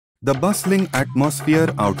The bustling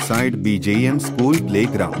atmosphere outside BJEM School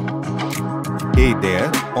playground. Hey there,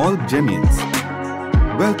 all BJEMians.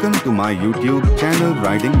 Welcome to my YouTube channel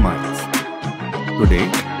Riding Miles. Today,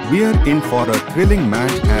 we are in for a thrilling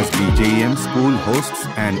match as BJEM School hosts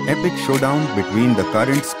an epic showdown between the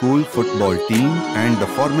current school football team and the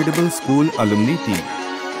formidable school alumni team.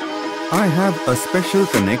 I have a special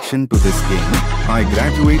connection to this game. I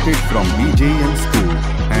graduated from BJEM School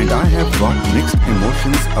and I have got mixed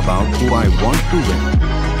emotions about who I want to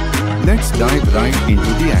win. Let's dive right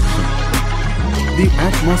into the action. The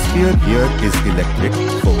atmosphere here is electric,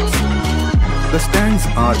 folks. The stands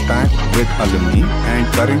are packed with alumni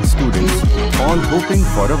and current students, all hoping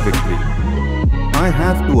for a victory. I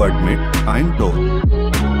have to admit, I'm torn.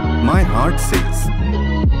 My heart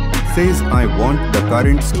says I want the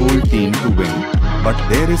current school team to win, but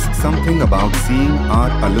there is something about seeing our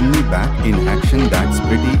alumni back in action that's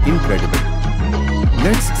pretty incredible.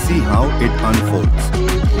 Let's see how it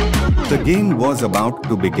unfolds. The game was about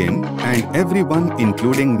to begin, and everyone,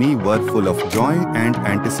 including me, were full of joy and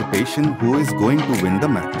anticipation who is going to win the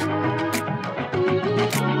match.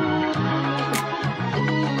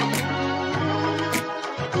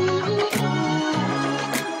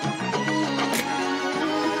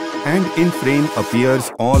 And in frame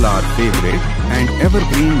appears all our favorite and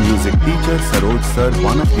evergreen music teacher Saroj sir,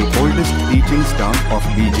 one of the oldest teaching staff of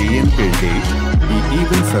BJEM till date. He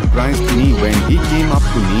even surprised me when he came up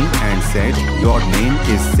to me and said, "Your name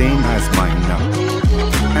is same as mine now."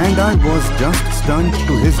 And I was just stunned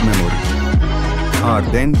to his memory. Our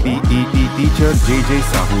then PET teacher JJ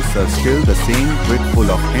Sahu sir, still the same, with full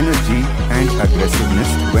of energy and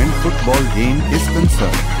aggressiveness when football game is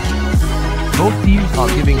concerned. Both teams are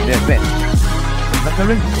giving their best. The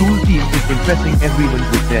current school team is impressing everyone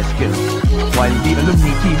with their skills, while the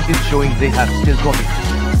alumni team is showing they have still got it.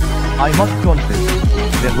 I must confess,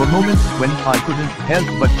 there were moments when I couldn't help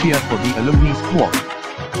but cheer for the alumni squad.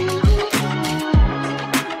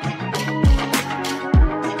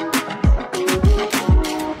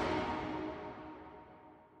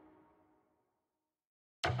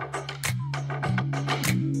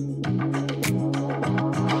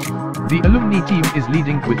 The alumni team is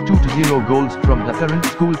leading with 2-0 goals from the current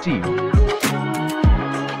school team.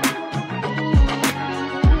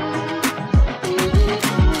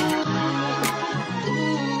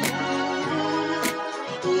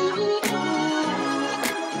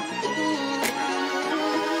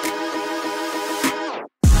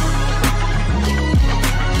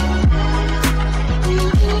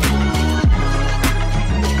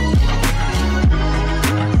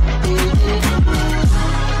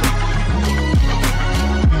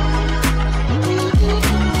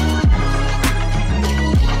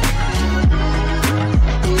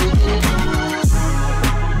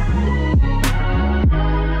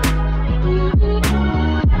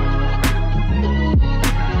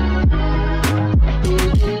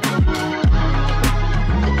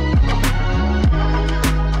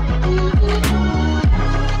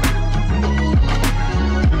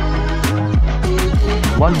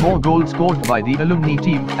 One more goal scored by the alumni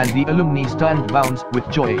team, and the alumni stand bounds with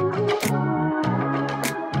joy.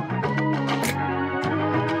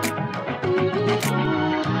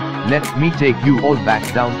 Let me take you all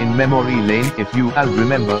back down in memory lane. If you all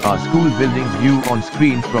remember our school building view on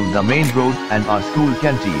screen from the main road and our school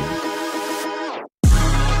canteen.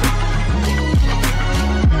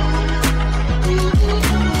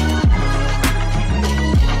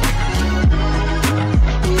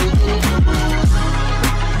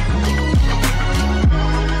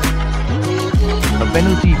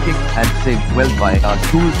 Penalty kick and saved well by our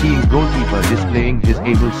school team goalkeeper, displaying his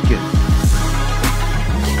able skill.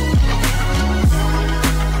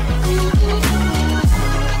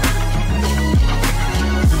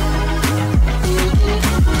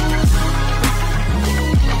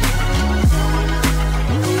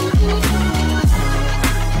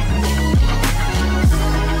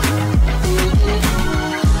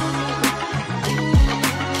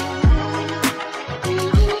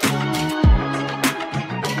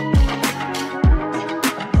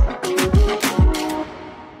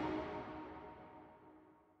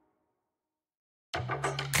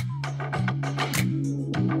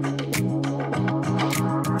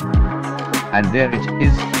 And there it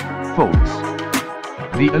is, folks.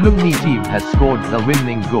 The alumni team has scored the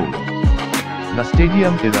winning goal. The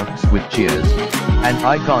stadium erupts with cheers, and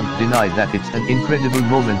I can't deny that it's an incredible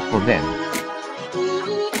moment for them.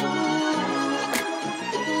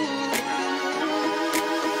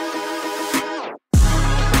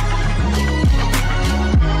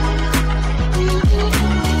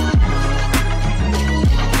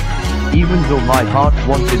 although my heart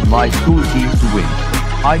wanted my school team to win,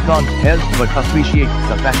 I can't help but appreciate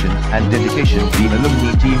the passion and dedication the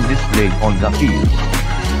alumni team displayed on the field.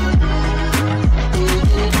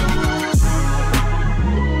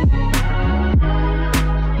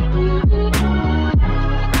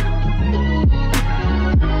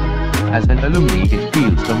 As an alumni, it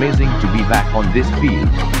feels amazing to be back on this field,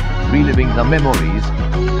 reliving the memories,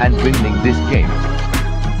 and winning this game.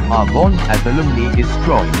 Our bond as alumni is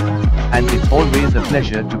strong, and it's always a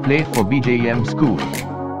pleasure to play for BJEM School.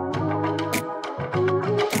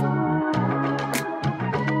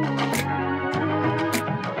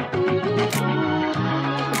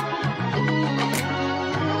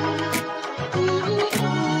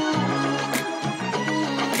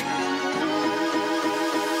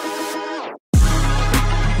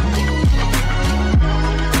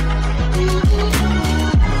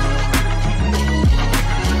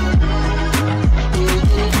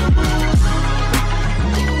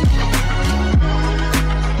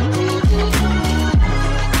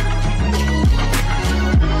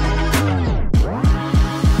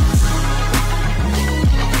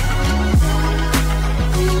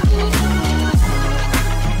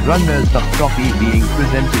 Runners up trophy being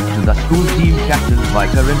presented to the school team captained by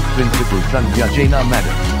current principal Sandhya Jaina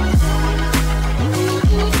Madam.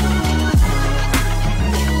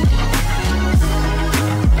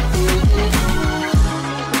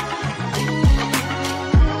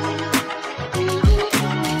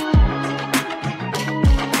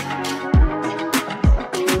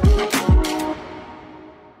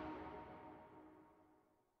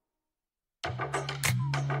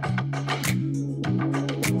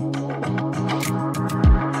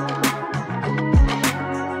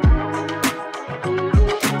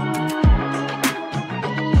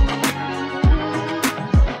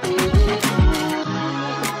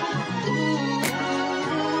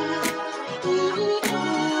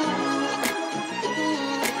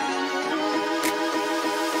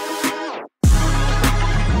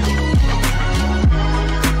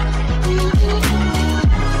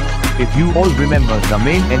 If you all remember the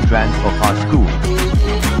main entrance of our school,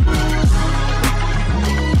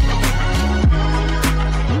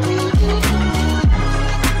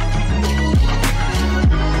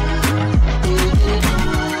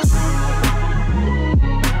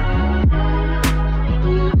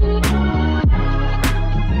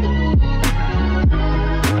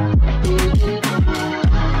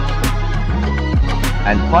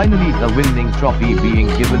 and finally the winning trophy being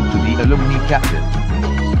given to the alumni captain.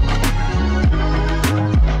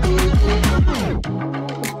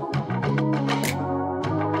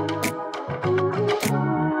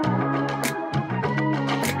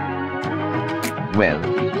 Well,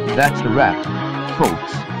 that's a wrap,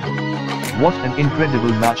 folks. What an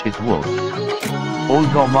incredible match it was.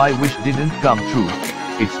 Although my wish didn't come true,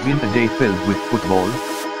 it's been a day filled with football,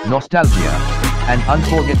 nostalgia, and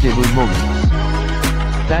unforgettable moments.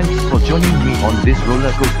 Thanks for joining me on this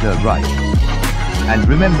roller coaster ride. And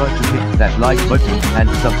remember to hit that like button and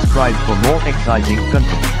subscribe for more exciting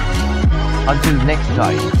content. Until next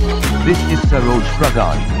time, this is Saroj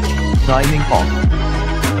Pradhan, signing off.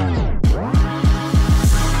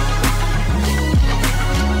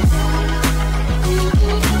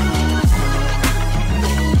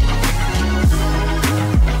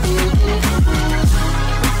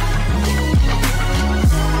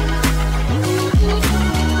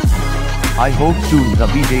 I hope soon the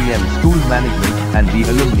BJEM School management and the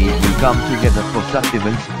alumni will come together for such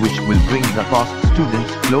events which will bring the past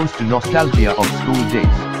students close to nostalgia of school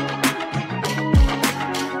days.